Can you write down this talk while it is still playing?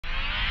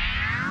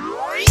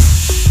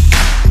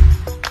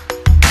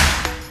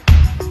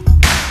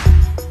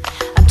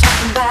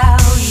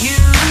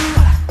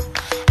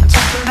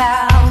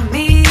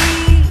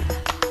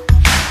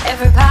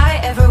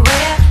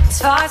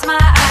as my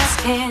eyes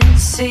can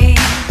see.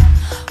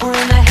 We're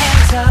in the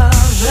hands of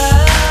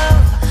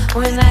love,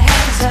 we're in the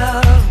hands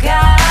of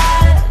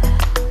God.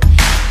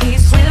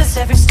 He's with us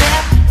every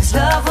step, His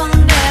love will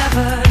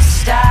never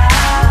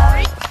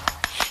stop.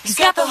 He's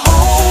got the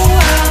whole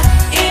world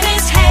in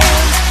His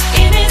hands,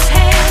 in His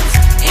hands,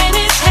 in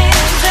His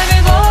hands.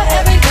 Every boy,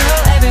 every girl,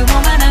 every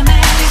woman and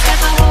man. He's got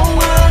the whole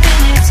world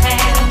in His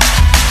hands.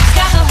 He's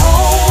got the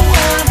whole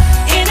world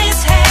in His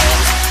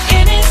hands,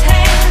 in His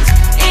hands,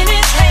 in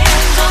His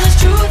hands. On His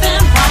truth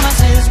and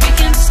promises we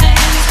can stand.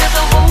 He's got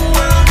the whole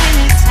world in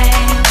His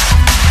hands.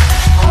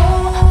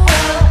 Whole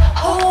world,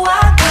 whole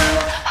wide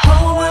world,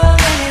 whole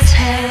world in His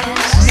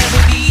hands.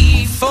 Never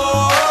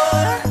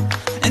before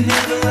and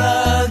never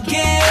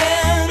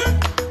again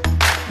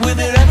will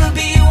there ever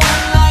be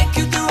one like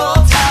you. Through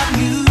all time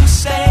you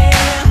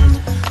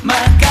stand.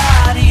 My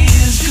God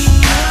is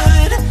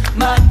good,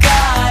 my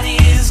God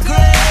is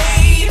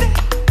great.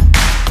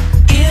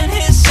 In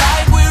His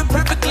sight we're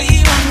perfectly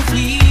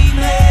wonderfully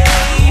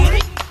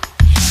made.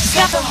 He's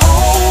got the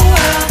whole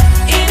world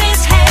in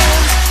His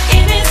hands,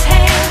 in His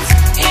hands,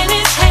 in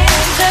His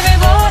hands. Every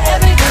boy,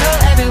 every girl,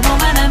 every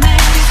woman and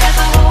man. He's got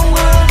the whole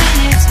world in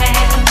His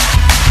hands.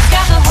 He's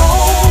got the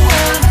whole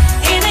world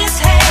in His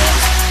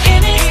hands,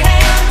 in His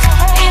hands,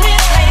 in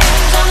His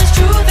hands. On His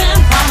truth and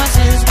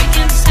promises we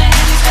can stand.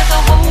 He's got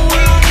the whole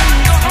world in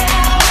His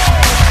hands.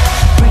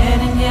 Red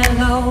and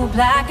yellow,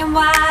 black and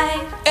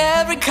white,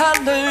 Every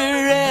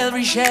color,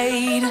 every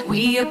shade.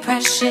 we are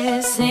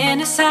precious in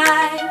His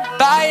sight.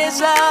 By His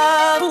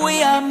love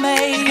we are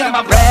made.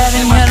 Red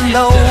and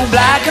yellow,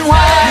 black and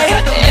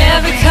white.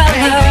 Every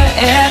color,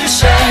 every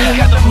shade,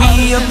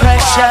 We are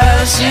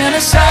precious in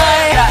His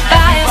sight.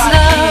 by His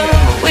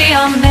love we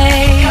are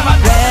made.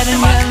 Red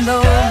and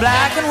yellow,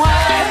 black and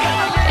white.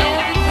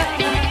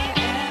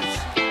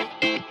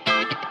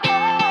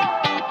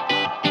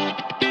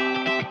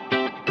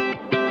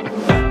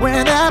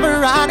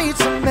 Whenever I need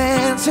some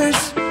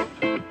answers,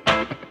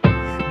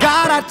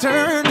 God, I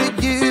turn to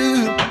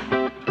you.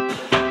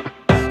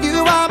 You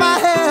are my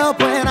help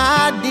when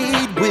I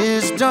need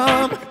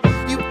wisdom.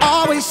 You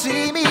always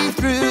see me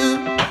through.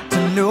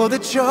 To know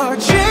that you're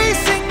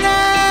chasing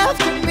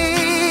after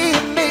me,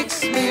 it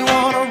makes me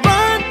wanna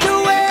run to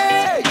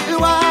where you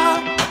are.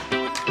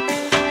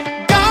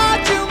 God,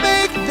 you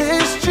make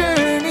this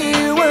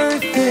journey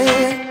worth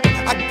it.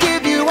 I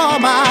give you all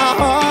my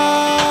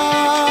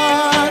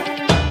heart.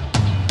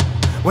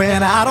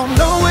 When I don't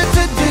know what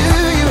to do,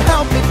 you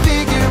help me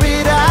figure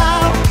it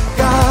out.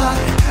 God,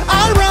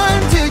 I run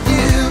to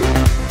you.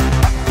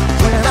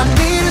 When I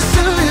need a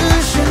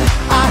solution,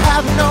 I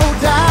have no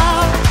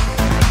doubt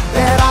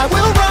that I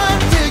will run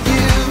to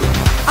you.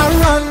 I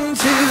run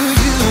to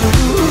you.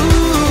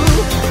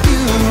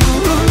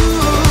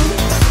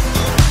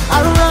 I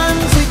run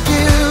to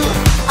you.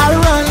 I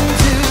run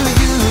to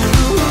you.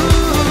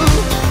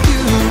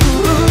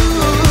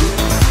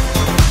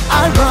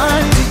 I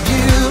run to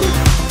you.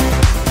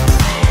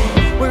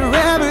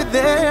 Wherever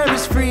there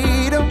is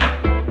freedom,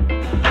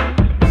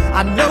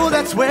 I know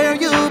that's where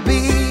you'll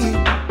be.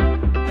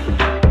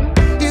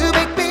 You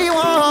make me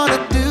wanna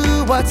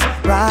do what's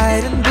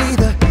right and be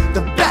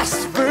the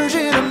best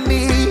version of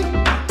me.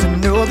 To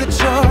know that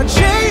you're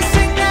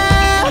chasing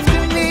after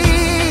me,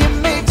 it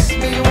makes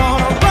me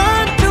wanna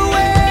run to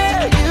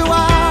where you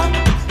are.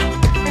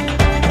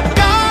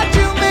 God,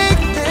 you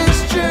make this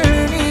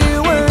journey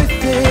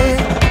worth it.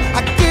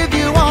 I give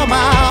you all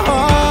my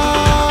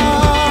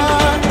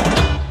heart.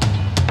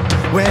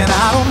 When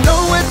I don't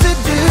know what to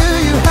do,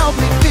 you help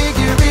me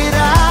figure it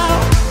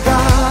out.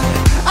 God,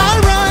 I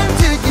run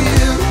to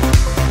you.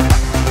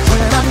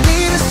 When I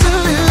need a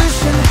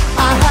solution,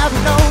 I have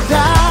no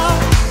doubt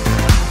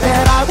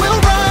that I will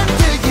run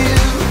to you.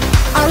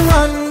 I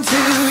run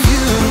to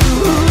you.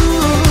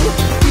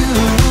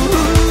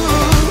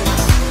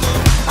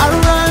 I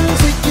run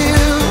to you.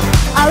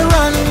 I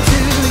run to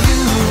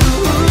you.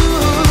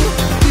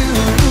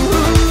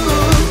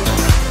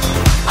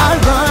 I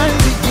run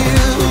to you.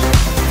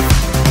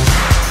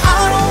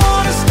 I don't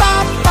wanna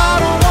stop, I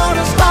don't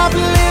wanna stop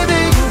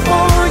living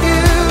for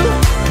you,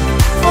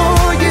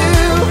 for you.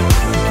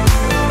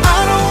 I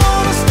don't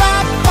wanna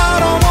stop, I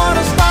don't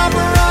wanna stop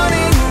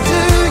running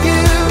to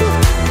you,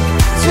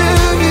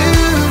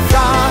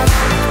 God.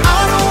 I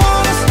don't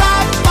wanna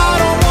stop, I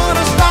don't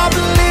wanna stop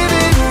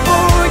living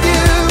for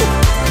you,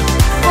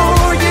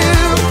 for you.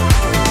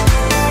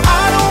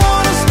 I don't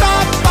wanna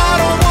stop, I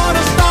don't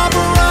wanna stop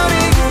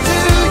running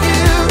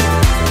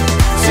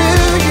to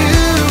you,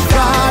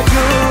 God.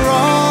 You're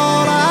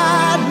all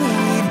I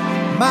need,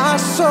 my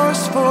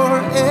source for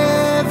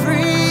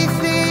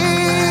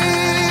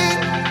everything.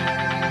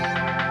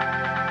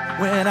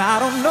 When I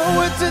don't know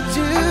what to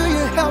do,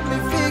 you help me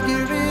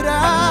figure it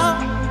out.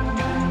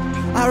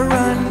 I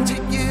run to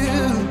you.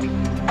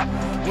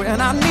 When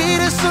I need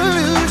a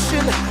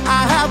solution,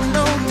 I have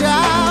no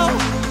doubt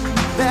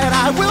that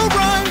I will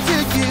run to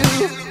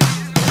you.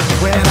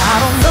 When I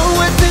don't know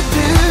what to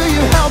do,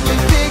 you help me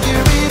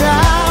figure it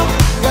out.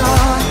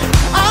 God,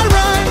 I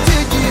run to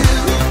you.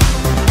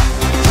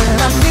 When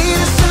I need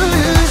a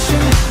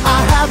solution, I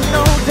have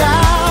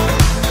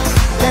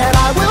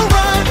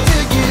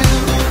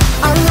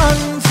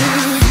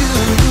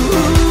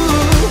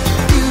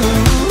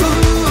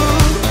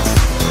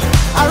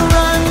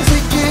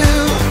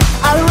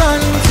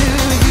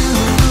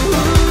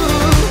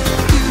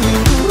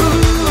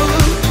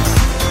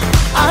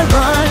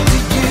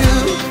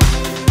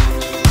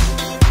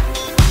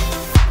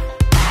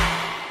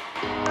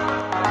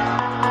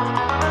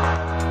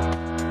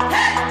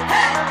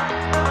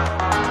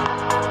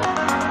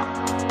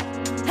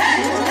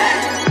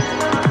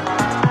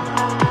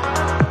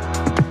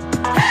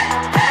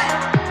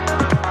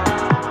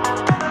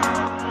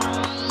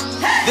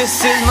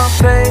This is my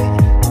faith,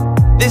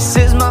 this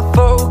is my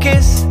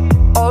focus.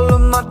 All of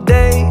my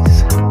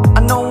days, I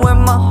know where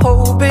my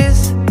hope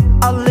is.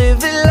 I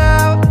live it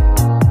loud,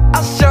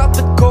 I shout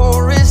the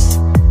chorus,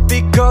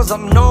 because I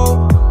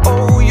know,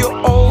 oh, you're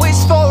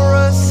always for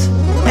us.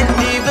 And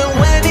even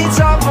when it's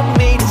hard for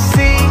me to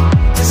see,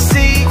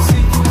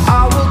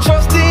 I will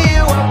trust in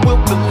you, I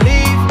will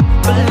believe.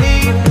 And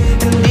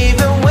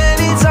even when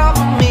it's hard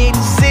for me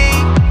to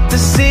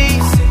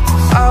see,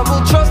 I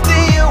will trust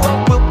in you,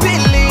 I will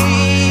believe.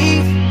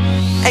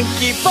 And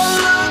keep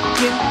on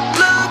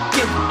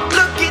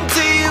looking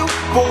to you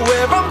for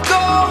where I'm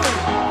going,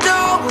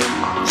 knowing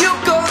you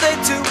go there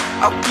too.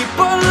 I'll keep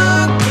on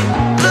looking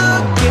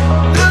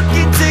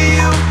to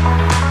you.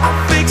 I'll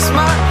fix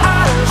my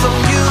eyes on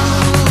you.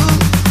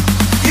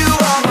 You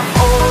are my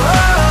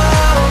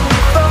only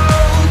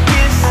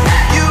focus.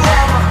 You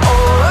are my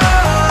only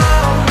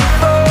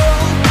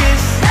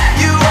focus.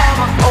 You are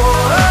my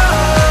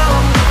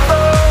only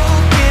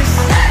focus.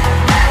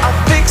 I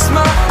fix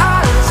my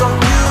eyes on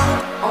you.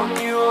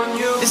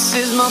 This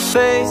is my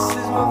faith,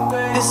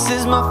 this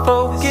is my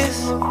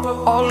focus.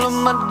 All of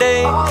my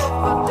days,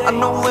 I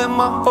know where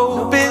my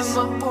hope is.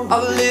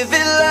 I'll live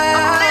it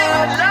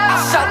loud, I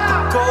shout the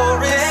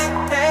chorus,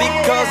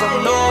 because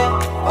I know,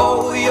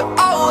 oh, you're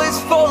always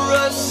for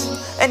us.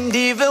 And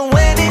even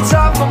when it's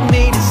hard for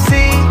me to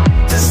see,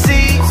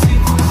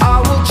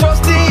 I will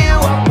trust in you,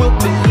 I will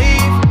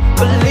believe.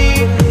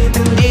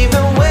 And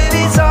even when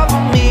it's hard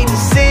for me to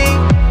see,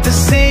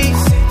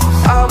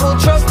 I will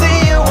trust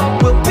in you, I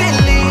will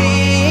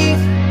believe.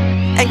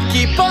 And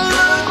keep on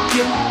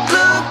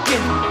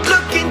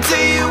looking to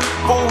you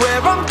for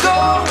where I'm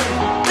going,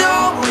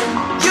 knowing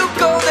you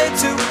go there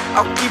too.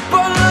 I'll keep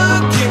on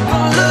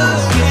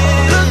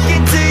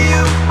looking to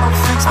you. I'll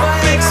fix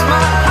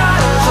my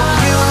eyes on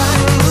you.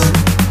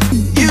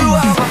 You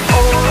are my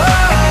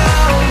only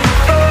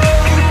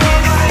focus.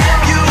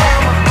 You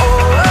are my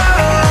only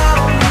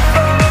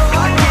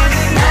focus.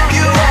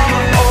 You are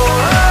my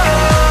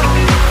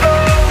only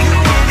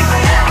focus.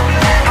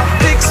 I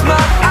fix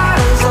my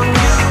eyes on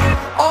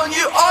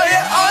you, oh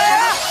yeah, oh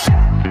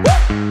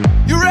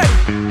yeah. You ready?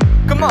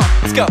 Come on,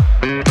 let's go.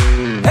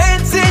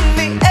 Hands in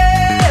the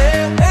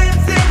air,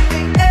 hands in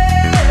the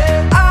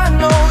air. I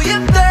know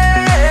you're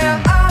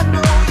there, I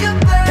know you're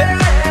there.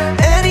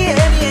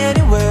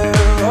 Anywhere,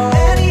 oh.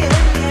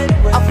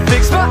 I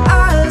fix my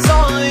eyes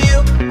on you,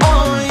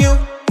 on you.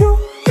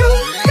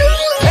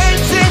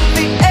 Hands in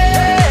the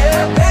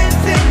air,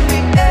 hands in the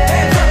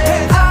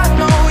air. I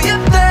know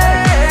you're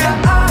there,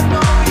 I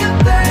know you're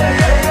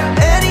there.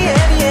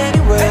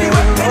 Anywhere,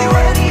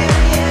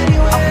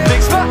 I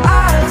fix my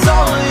eyes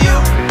on you,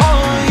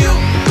 on you.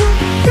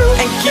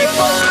 And keep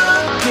on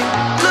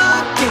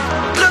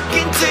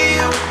looking to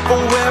you for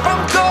where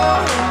I'm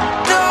going,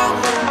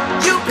 knowing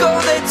you go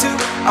there too.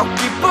 I'll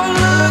keep on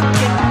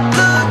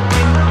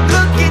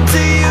looking to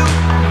you.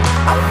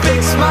 I'll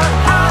fix my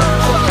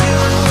eyes on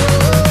you.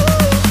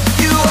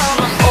 You are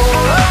my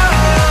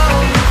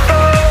only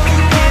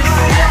focus.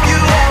 You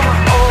are my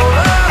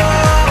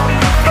only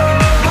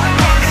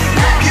focus.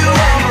 You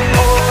are my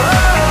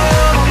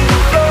only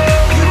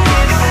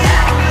focus.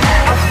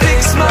 I fix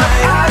my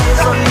eyes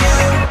on you,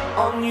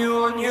 on you,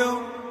 on you.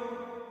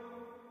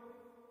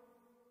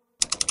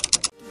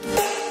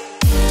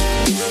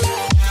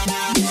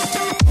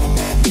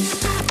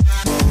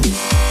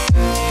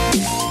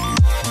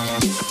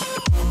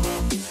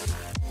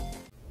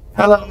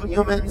 Hello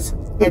humans,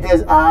 it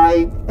is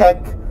I,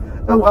 Ek.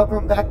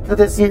 Welcome back to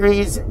the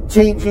series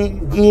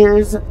Changing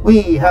Gears.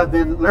 We have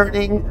been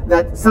learning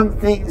that some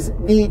things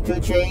need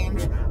to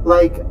change,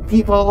 like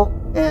people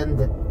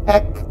and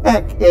Ek.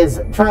 Ek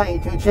is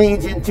trying to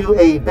change into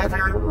a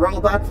better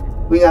robot.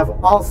 We have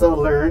also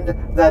learned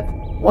that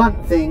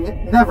one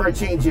thing never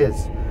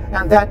changes,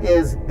 and that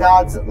is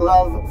God's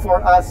love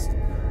for us.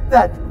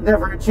 That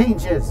never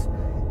changes.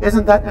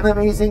 Isn't that an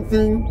amazing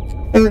thing?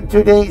 And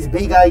today's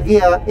big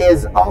idea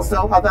is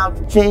also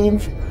about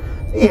change.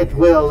 It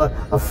will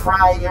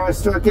fry your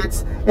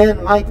circuits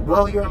and might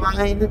blow your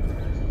mind.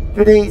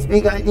 Today's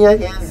big idea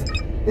is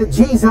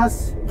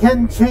Jesus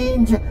can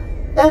change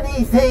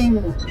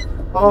anything.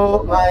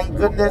 Oh my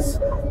goodness,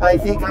 I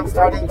think I'm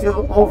starting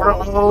to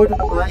overload.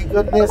 My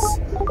goodness.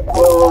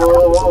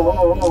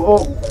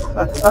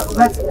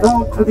 Let's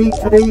go to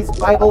today's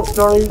Bible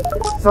story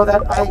so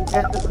that I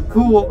can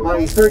cool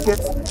my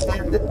circuits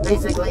and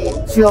basically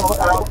chill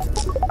out.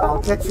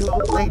 I'll catch you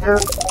later.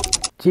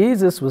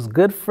 Jesus was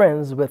good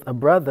friends with a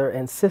brother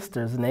and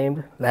sisters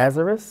named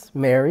Lazarus,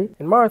 Mary,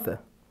 and Martha.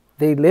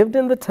 They lived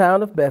in the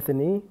town of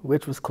Bethany,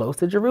 which was close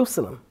to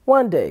Jerusalem.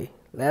 One day,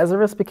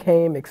 Lazarus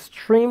became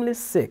extremely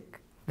sick.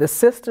 The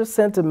sisters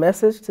sent a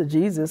message to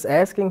Jesus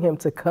asking him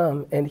to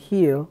come and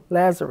heal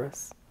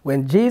Lazarus.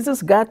 When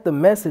Jesus got the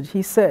message,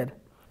 he said,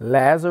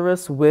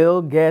 "Lazarus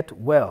will get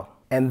well,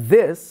 and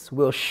this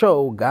will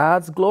show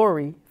God's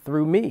glory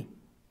through me."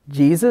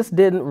 Jesus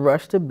didn't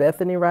rush to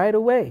Bethany right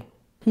away.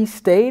 He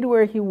stayed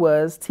where he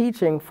was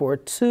teaching for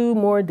 2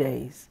 more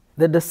days.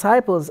 The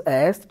disciples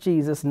asked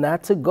Jesus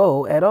not to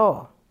go at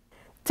all.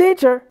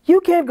 "Teacher,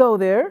 you can't go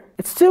there.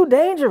 It's too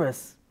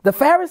dangerous. The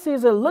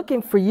Pharisees are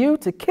looking for you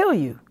to kill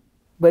you."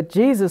 But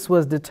Jesus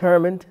was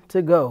determined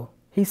to go.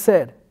 He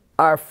said,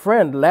 "Our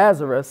friend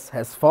Lazarus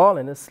has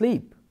fallen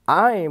asleep.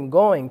 I am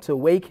going to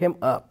wake him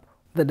up."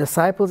 The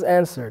disciples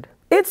answered,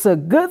 "It's a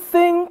good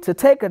thing to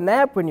take a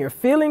nap when you're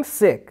feeling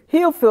sick.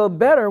 He'll feel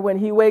better when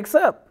he wakes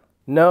up."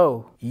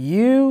 "No,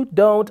 you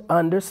don't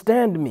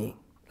understand me.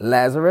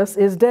 Lazarus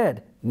is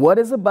dead. What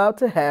is about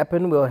to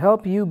happen will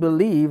help you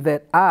believe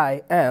that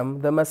I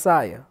am the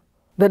Messiah."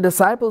 The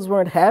disciples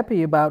weren't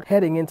happy about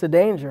heading into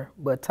danger,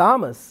 but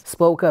Thomas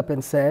spoke up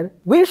and said,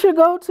 "We should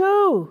go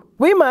too.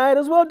 We might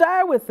as well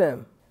die with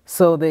them."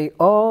 So they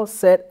all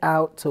set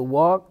out to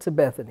walk to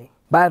Bethany.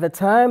 By the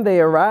time they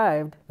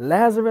arrived,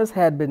 Lazarus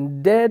had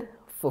been dead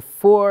for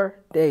 4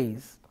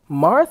 days.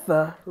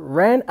 Martha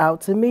ran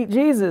out to meet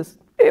Jesus.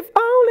 "If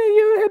only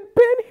you had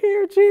been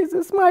here,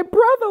 Jesus, my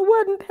brother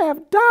wouldn't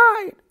have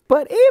died.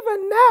 But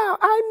even now,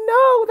 I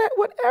know that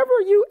whatever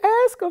you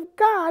ask of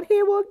God,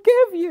 he will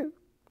give you."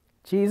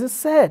 Jesus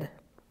said,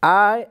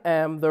 "I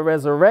am the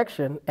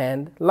resurrection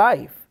and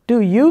life. Do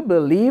you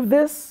believe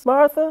this,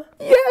 Martha?"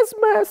 "Yes,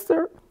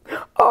 Master.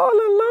 All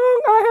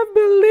along I have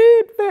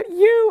believed that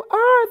you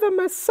are the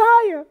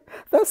Messiah,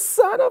 the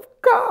Son of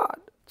God."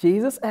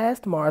 Jesus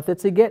asked Martha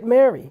to get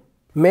Mary.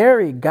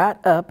 Mary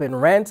got up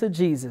and ran to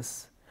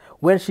Jesus.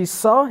 When she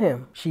saw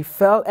him, she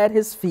fell at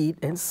his feet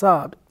and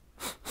sobbed,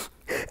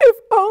 "If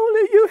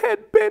only you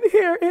had been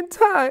here in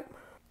time."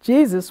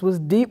 Jesus was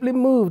deeply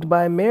moved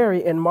by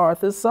Mary and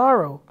Martha's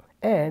sorrow,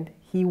 and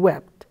he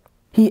wept.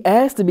 He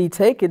asked to be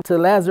taken to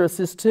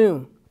Lazarus'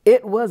 tomb.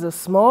 It was a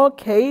small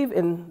cave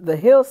in the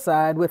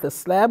hillside with a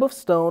slab of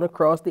stone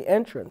across the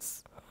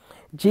entrance.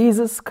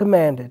 Jesus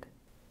commanded,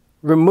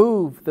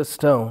 "Remove the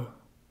stone."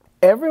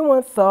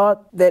 Everyone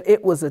thought that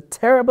it was a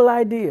terrible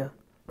idea,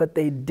 but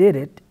they did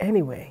it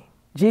anyway.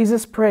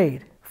 Jesus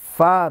prayed,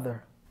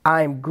 "Father,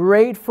 I'm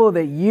grateful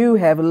that you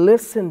have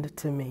listened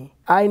to me.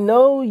 I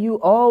know you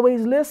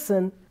always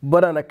listen,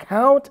 but on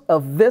account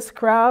of this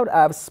crowd,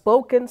 I've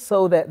spoken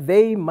so that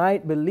they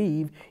might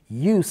believe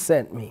you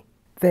sent me."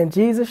 Then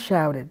Jesus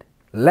shouted,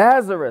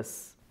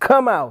 "Lazarus,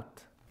 come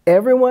out."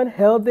 Everyone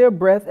held their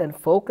breath and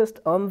focused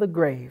on the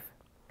grave.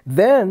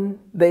 Then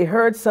they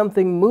heard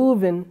something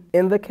moving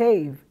in the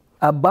cave.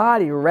 A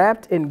body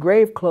wrapped in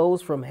grave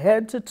clothes from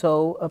head to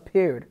toe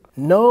appeared.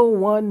 No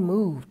one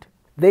moved.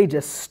 They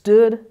just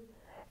stood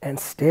and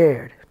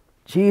stared.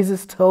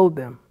 Jesus told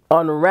them,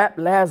 "Unwrap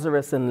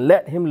Lazarus and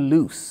let him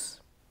loose."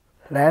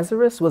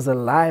 Lazarus was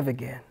alive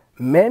again.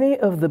 Many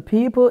of the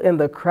people in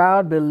the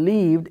crowd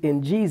believed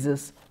in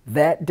Jesus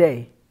that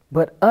day,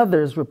 but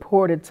others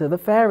reported to the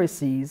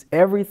Pharisees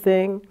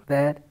everything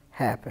that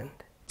happened.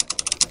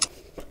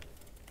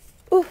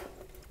 Ooh.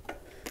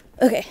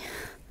 Okay,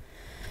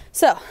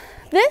 so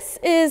this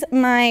is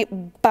my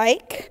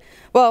bike.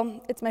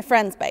 Well, it's my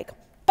friend's bike,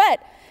 but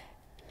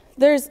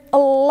there's a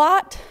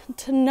lot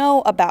to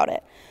know about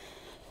it.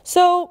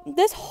 So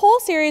this whole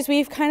series,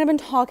 we've kind of been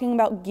talking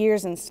about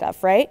gears and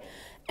stuff, right?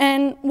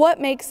 And what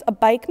makes a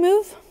bike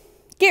move?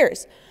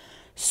 Gears.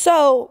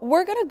 So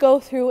we're going to go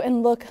through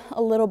and look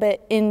a little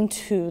bit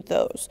into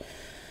those.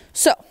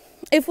 So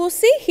if we'll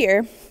see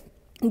here,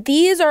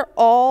 these are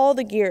all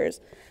the gears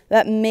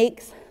that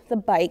makes the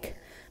bike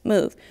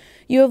move.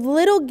 You have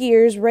little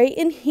gears right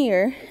in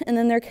here, and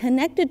then they're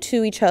connected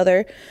to each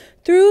other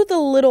through the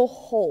little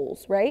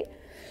holes, right?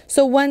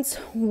 So once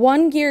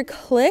one gear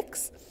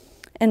clicks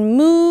and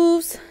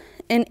moves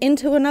and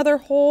into another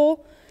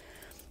hole,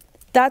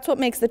 that's what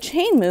makes the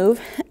chain move,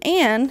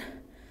 and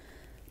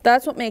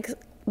that's what makes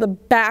the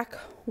back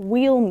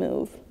wheel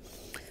move.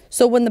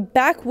 So when the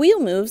back wheel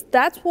moves,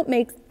 that's what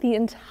makes the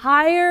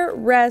entire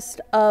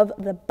rest of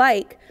the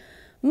bike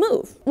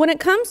move. When it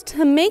comes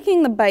to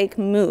making the bike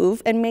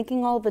move and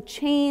making all the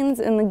chains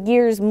and the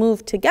gears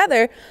move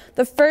together,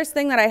 the first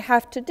thing that I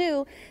have to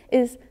do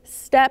is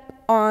step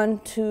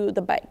onto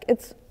the bike.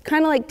 It's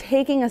kind of like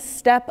taking a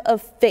step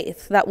of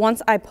faith that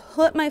once I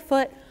put my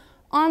foot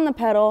on the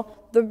pedal,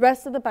 the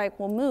rest of the bike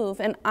will move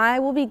and I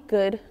will be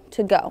good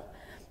to go.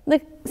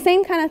 The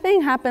same kind of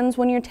thing happens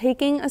when you're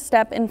taking a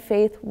step in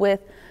faith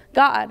with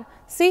God.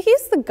 See,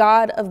 He's the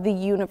God of the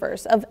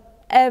universe, of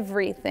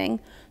everything.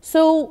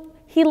 So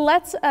He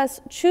lets us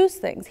choose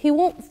things. He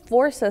won't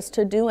force us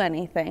to do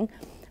anything,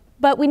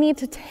 but we need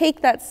to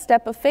take that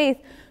step of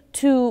faith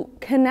to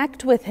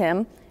connect with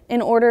Him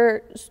in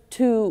order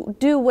to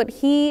do what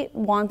He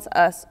wants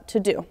us to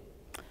do.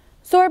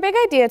 So our big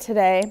idea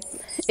today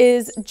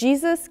is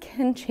Jesus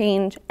can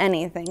change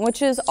anything,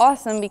 which is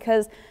awesome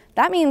because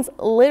that means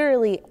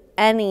literally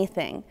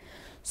anything.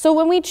 So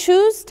when we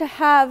choose to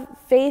have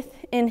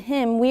faith in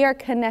Him, we are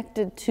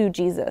connected to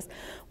Jesus,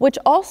 which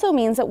also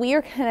means that we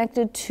are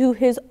connected to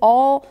His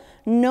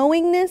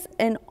all-knowingness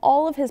and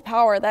all of His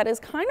power. That is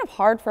kind of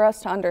hard for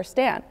us to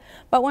understand.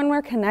 But when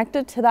we're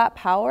connected to that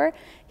power,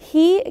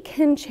 He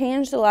can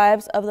change the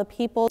lives of the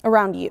people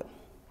around you.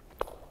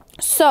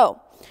 So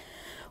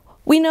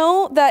we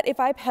know that if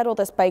I pedal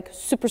this bike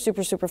super,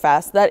 super, super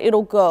fast, that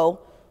it'll go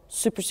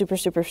super, super,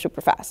 super,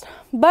 super fast.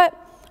 But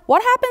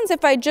what happens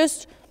if I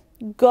just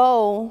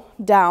go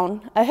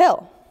down a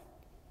hill?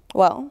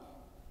 Well,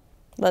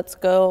 let's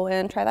go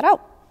and try that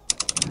out.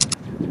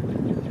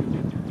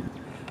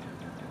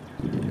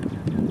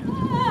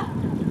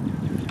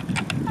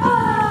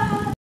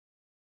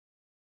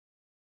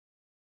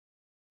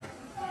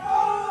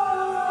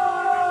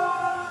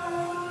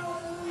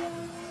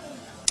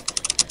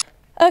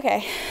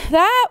 Okay,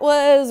 that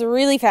was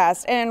really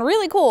fast and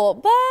really cool,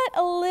 but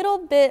a little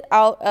bit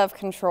out of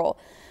control.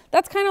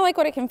 That's kind of like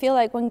what it can feel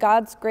like when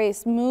God's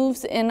grace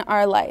moves in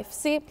our life.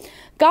 See,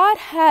 God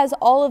has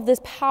all of this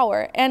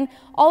power, and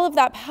all of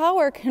that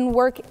power can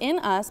work in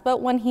us,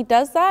 but when he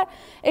does that,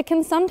 it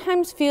can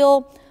sometimes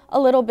feel a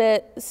little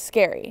bit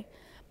scary.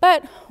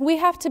 But we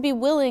have to be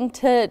willing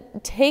to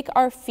take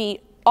our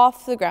feet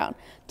off the ground,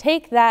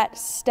 take that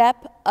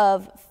step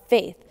of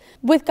faith.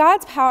 With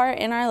God's power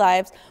in our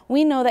lives,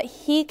 we know that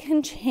he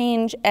can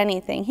change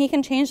anything. He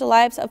can change the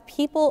lives of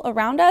people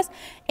around us,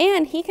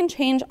 and he can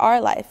change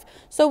our life.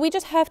 So we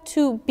just have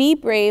to be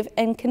brave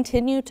and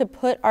continue to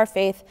put our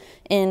faith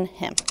in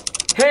him.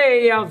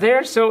 Hey out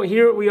there, so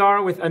here we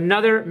are with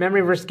another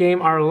Memory Verse game,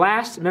 our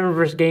last Memory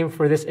Verse game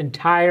for this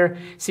entire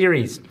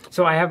series.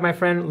 So I have my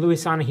friend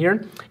Louis-san here,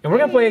 and we're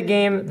gonna play a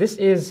game. This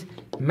is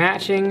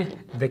matching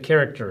the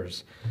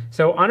characters.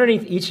 So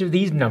underneath each of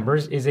these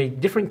numbers is a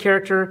different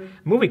character,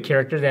 movie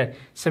character that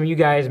some of you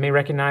guys may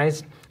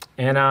recognize.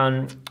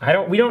 And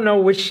we don't know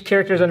which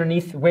character is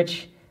underneath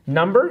which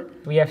number.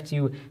 We have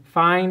to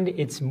find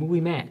its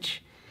movie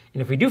match.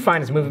 And if we do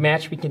find its movie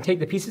match, we can take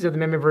the pieces of the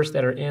memory verse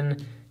that are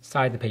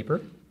inside the paper.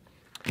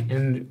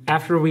 And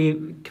after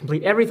we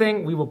complete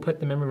everything, we will put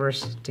the memory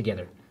verse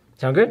together.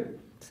 Sound good?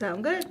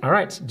 Sound good. All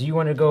right. Do you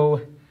want to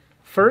go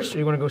first or do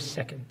you want to go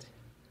second?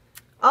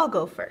 I'll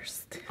go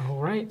first. All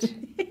right.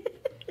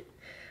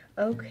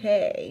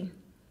 Okay.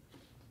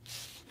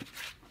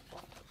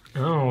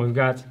 Oh, we've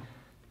got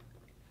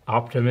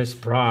Optimus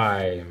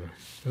Prime.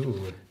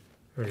 Ooh,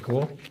 very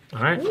cool.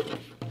 All right.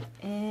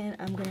 And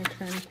I'm going to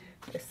turn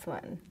this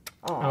one.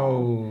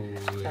 Oh.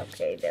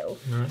 Okay, no.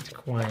 Not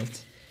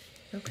quite.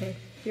 Okay,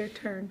 your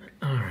turn.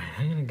 All right,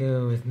 I'm going to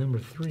go with number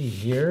 3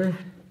 here.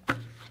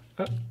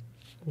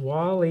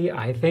 Wally,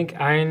 I think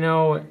I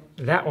know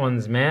that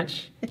one's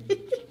match.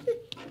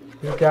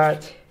 We've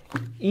got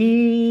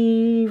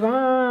Eva.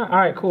 All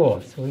right,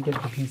 cool. So we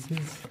get the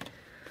pieces.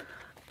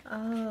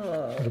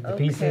 Oh, Get the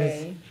okay.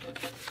 pieces.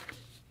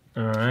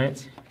 All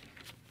right.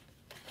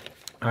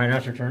 All right, now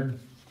it's your turn.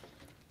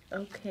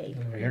 Okay,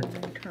 Over here.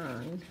 my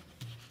turn.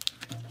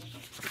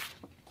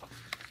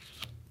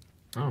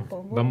 Oh,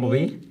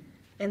 Bumblebee.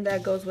 And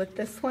that goes with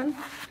this one?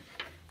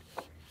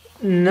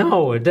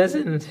 No, it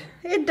doesn't.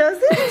 It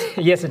doesn't?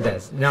 Yes, it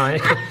does. No,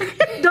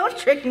 Don't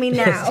trick me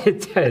now. yes,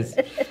 it does.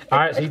 All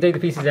right, so you take the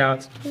pieces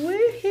out.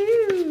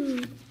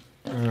 Woohoo!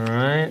 All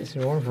right,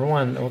 so 1 for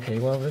 1. Okay,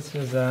 well, this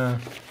is not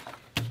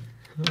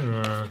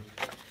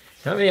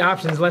many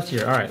options left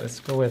here. All right, let's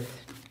go with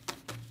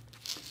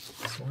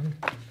this one.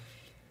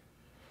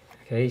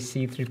 Okay,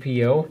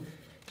 C-3PO,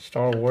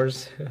 Star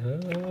Wars.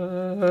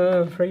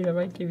 Afraid I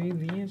might give you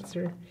the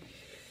answer.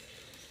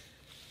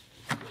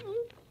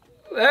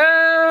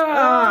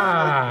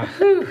 Ah!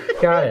 Whew,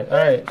 got it. All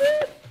right.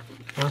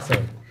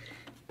 Awesome.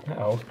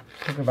 Uh-oh.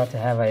 I think we're about to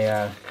have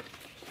a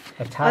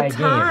tie game. A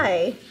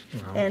tie.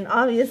 No. And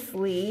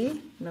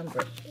obviously,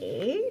 number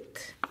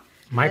 8.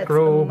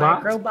 Microbot.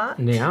 That's a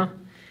Microbot. Yeah.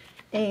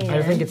 And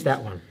I think it's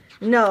that one.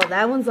 no,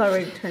 that one's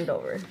already turned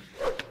over.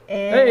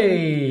 And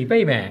Hey,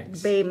 Baymax.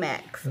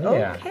 Baymax.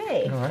 Yeah.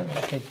 Okay. All right,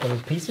 let's take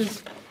those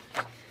pieces.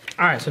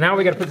 All right, so now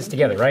we got to put this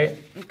together, right?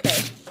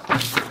 Okay.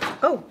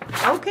 Oh,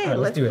 okay. All right,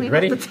 let's do it. clean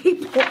Ready? up the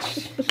table.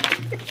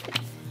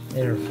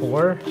 There are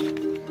 4.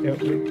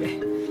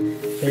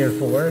 There are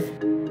 4.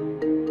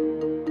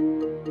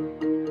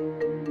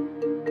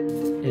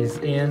 Is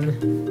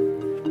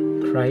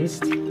in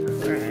Christ.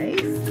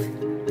 Christ.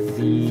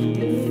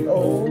 The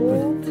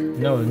Old.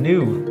 No,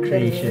 new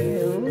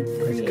creation.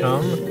 New Has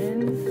come. creation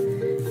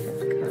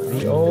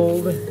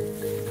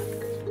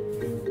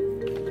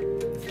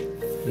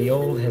The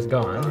old has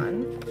gone.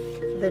 on.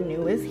 The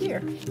new is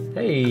here.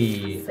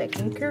 Hey.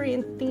 2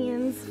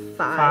 Corinthians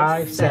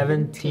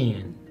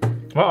 5:17.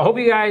 Well, I hope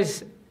you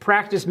guys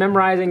practice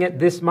memorizing it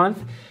this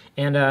month.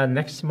 And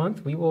next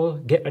month, we will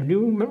get a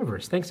new memory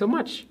verse. Thanks so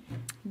much.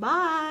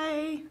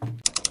 Bye.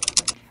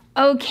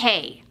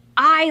 Okay,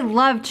 I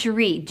love to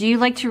read. Do you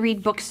like to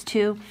read books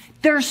too?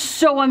 They're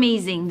so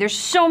amazing. There's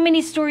so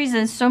many stories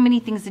and so many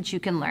things that you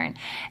can learn.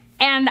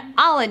 And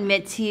I'll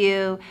admit to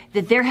you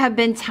that there have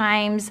been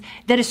times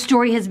that a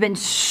story has been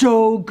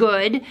so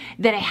good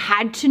that I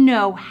had to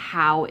know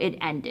how it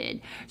ended.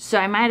 So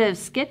I might have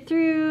skipped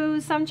through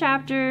some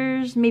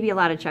chapters, maybe a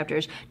lot of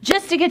chapters,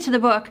 just to get to the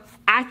book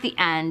at the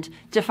end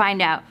to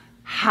find out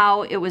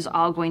how it was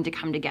all going to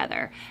come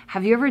together.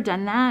 Have you ever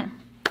done that?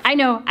 I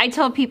know, I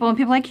tell people and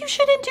people are like, you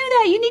shouldn't do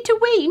that. You need to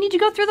wait. You need to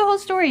go through the whole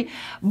story.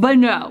 But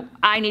no,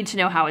 I need to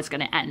know how it's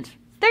going to end.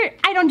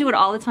 I don't do it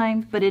all the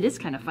time, but it is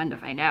kind of fun to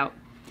find out.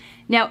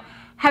 Now,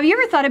 Have you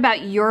ever thought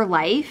about your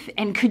life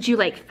and could you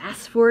like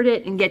fast forward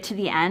it and get to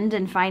the end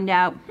and find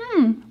out,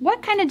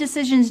 what kind of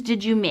decisions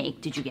did you make?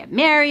 Did you get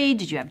married?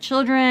 Did you have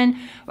children?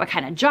 What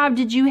kind of job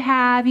did you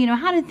have?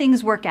 How did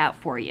things work out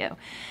for you?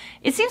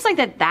 It seems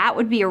like that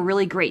would be a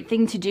really great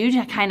thing to do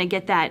to kind of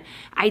get that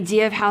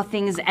idea of how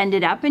things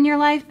ended up in your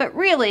life. But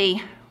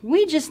really,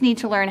 we just need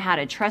to learn how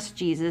to trust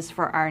Jesus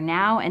for our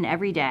now and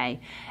every day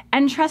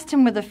and trust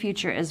him with the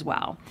future as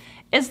well.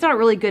 It's not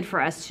really good for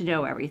us to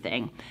know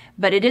everything,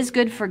 but it is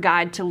good for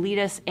God to lead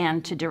us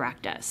and to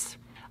direct us.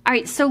 All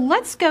right, so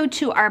let's go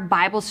to our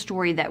Bible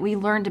story that we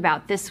learned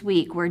about this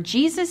week where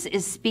Jesus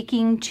is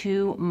speaking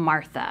to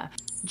Martha.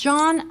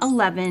 John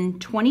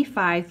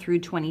 11:25 through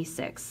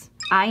 26.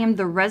 I am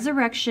the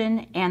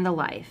resurrection and the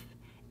life.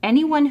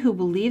 Anyone who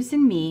believes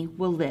in me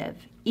will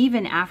live,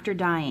 even after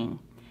dying.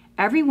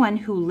 Everyone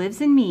who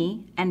lives in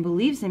me and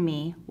believes in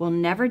me will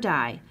never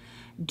die.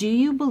 Do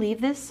you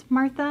believe this,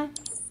 Martha?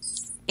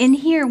 In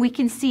here, we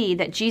can see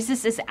that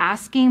Jesus is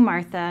asking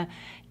Martha,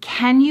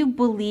 can you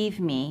believe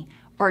me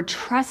or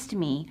trust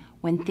me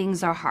when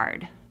things are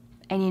hard?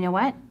 And you know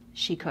what?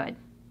 She could.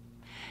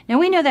 Now,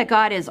 we know that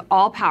God is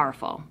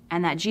all-powerful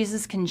and that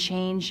Jesus can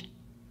change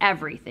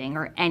everything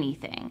or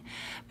anything.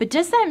 But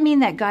does that mean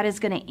that God is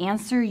going to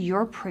answer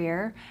your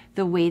prayer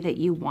the way that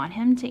you want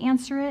him to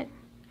answer it?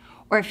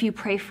 Or if you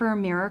pray for a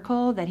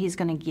miracle, that he's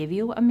going to give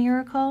you a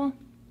miracle?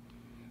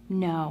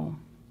 No.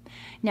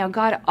 Now,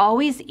 God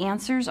always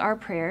answers our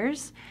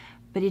prayers,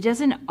 but he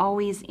doesn't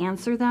always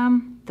answer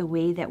them the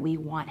way that we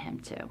want him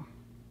to.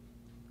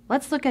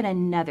 Let's look at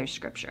another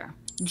scripture.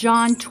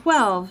 John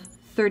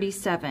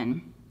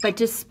 12:37. But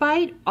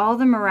despite all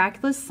the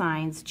miraculous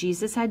signs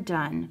Jesus had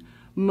done,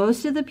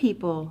 most of the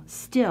people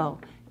still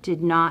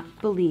did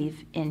not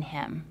believe in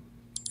him.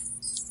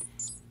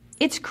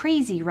 It's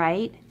crazy,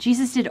 right?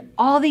 Jesus did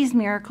all these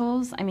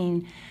miracles.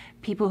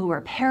 People who are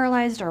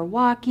paralyzed are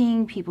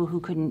walking. People who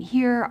couldn't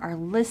hear are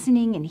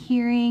listening and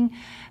hearing.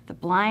 The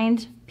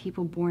blind,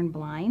 people born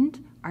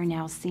blind, are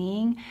now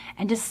seeing.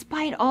 And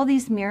despite all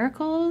these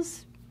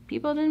miracles,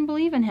 people didn't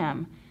believe in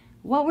him.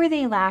 What were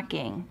they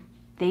lacking?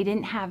 They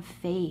didn't have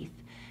faith.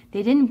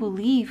 They didn't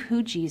believe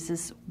who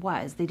Jesus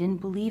was. They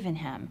didn't believe in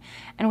him.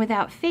 And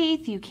without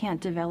faith, you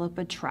can't develop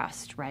a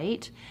trust,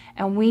 right?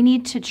 And we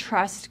need to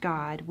trust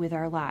God with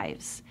our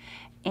lives.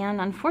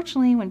 And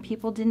unfortunately, when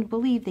people didn't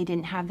believe, they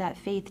didn't have that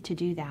faith to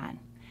do that.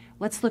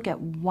 Let's look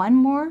at one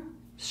more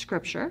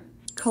scripture.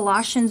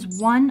 Colossians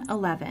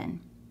 1:11.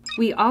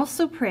 We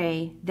also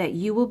pray that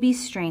you will be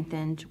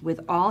strengthened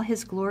with all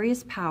his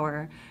glorious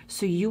power,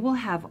 so you will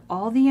have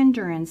all the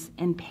endurance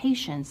and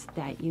patience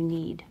that you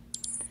need.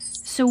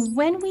 So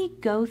when we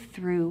go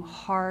through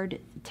hard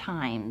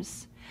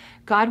times,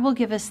 God will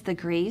give us the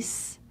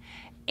grace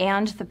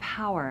and the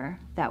power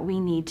that we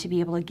need to be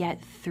able to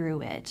get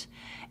through it.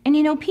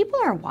 And people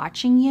are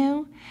watching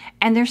you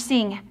and they're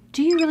saying,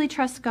 do you really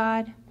trust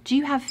God? Do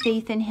you have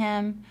faith in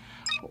him?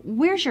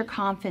 Where's your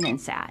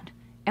confidence at?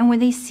 And when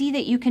they see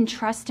that you can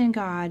trust in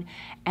God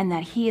and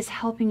that he is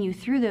helping you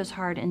through those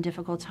hard and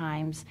difficult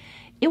times,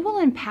 it will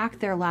impact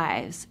their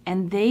lives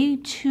and they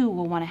too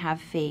will want to have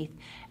faith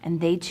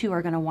and they too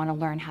are going to want to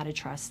learn how to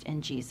trust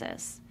in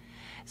Jesus.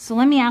 So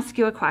let me ask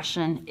you a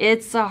question.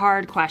 It's a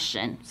hard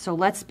question. So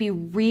let's be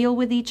real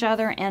with each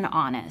other and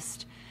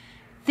honest.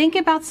 Think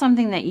about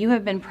something that you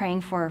have been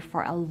praying for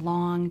a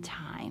long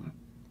time.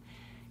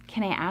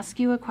 Can I ask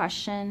you a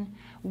question?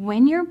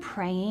 When you're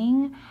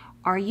praying,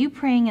 are you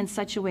praying in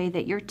such a way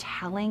that you're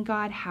telling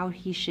God how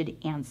he should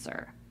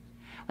answer?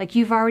 Like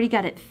you've already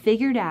got it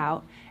figured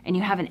out and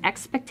you have an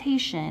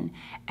expectation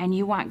and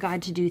you want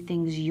God to do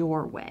things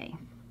your way.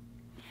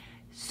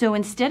 So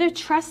instead of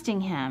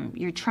trusting him,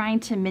 you're trying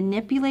to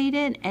manipulate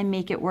it and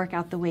make it work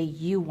out the way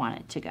you want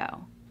it to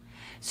go.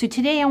 So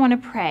today I want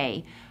to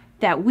pray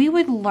that we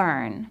would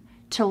learn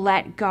to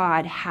let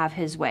God have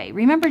his way.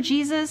 Remember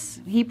Jesus?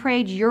 He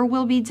prayed, your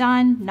will be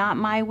done, not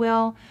my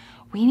will.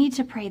 We need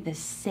to pray the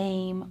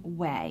same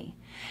way.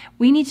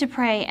 We need to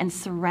pray and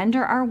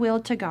surrender our will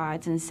to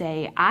God's and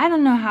say, I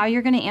don't know how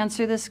you're going to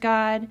answer this,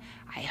 God.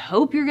 I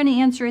hope you're going to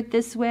answer it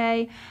this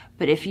way.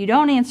 But if you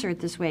don't answer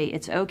it this way,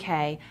 it's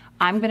okay.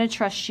 I'm going to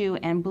trust you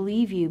and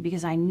believe you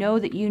because I know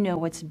that you know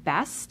what's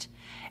best.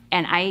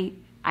 And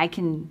I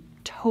can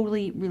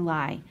totally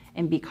rely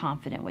and be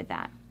confident with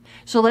that.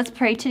 So let's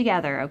pray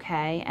together,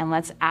 okay? And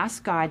let's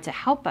ask God to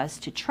help us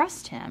to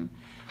trust him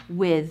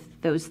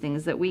with those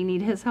things that we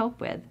need his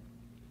help with.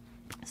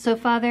 So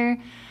Father,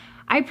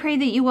 I pray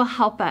that you will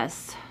help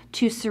us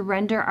to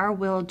surrender our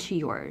will to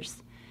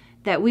yours,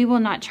 that we will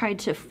not try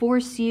to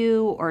force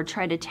you or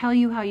try to tell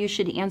you how you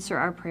should answer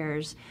our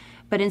prayers,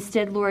 but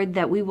instead, Lord,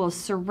 that we will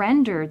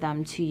surrender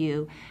them to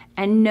you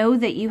and know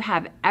that you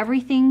have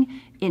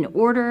everything in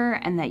order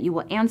and that you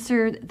will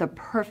answer the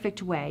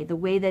perfect way, the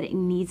way that it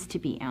needs to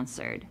be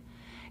answered.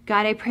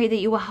 God, I pray that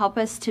you will help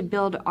us to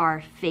build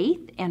our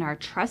faith and our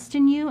trust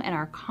in you and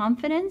our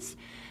confidence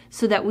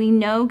so that we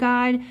know,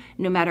 God,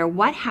 no matter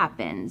what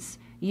happens,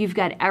 you've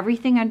got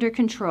everything under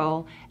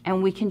control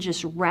and we can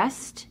just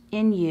rest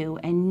in you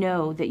and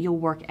know that you'll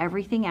work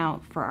everything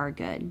out for our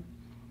good.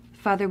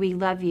 Father, we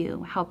love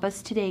you. Help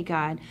us today,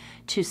 God,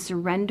 to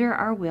surrender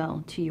our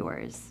will to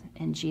yours.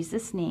 In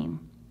Jesus'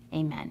 name,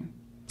 amen.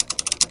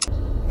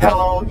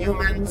 Hello,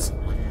 humans.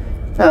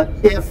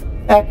 If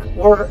Eck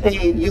were a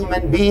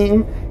human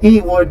being,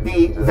 he would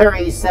be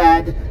very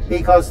sad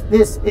because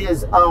this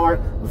is our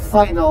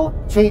final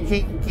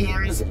Changing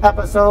Gears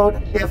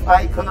episode. If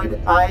I could,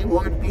 I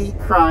would be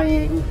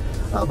crying.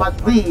 But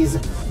please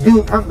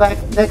do come back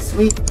next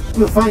week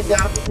to find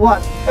out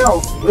what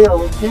else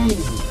will change.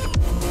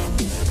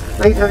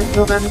 Later,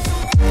 humans.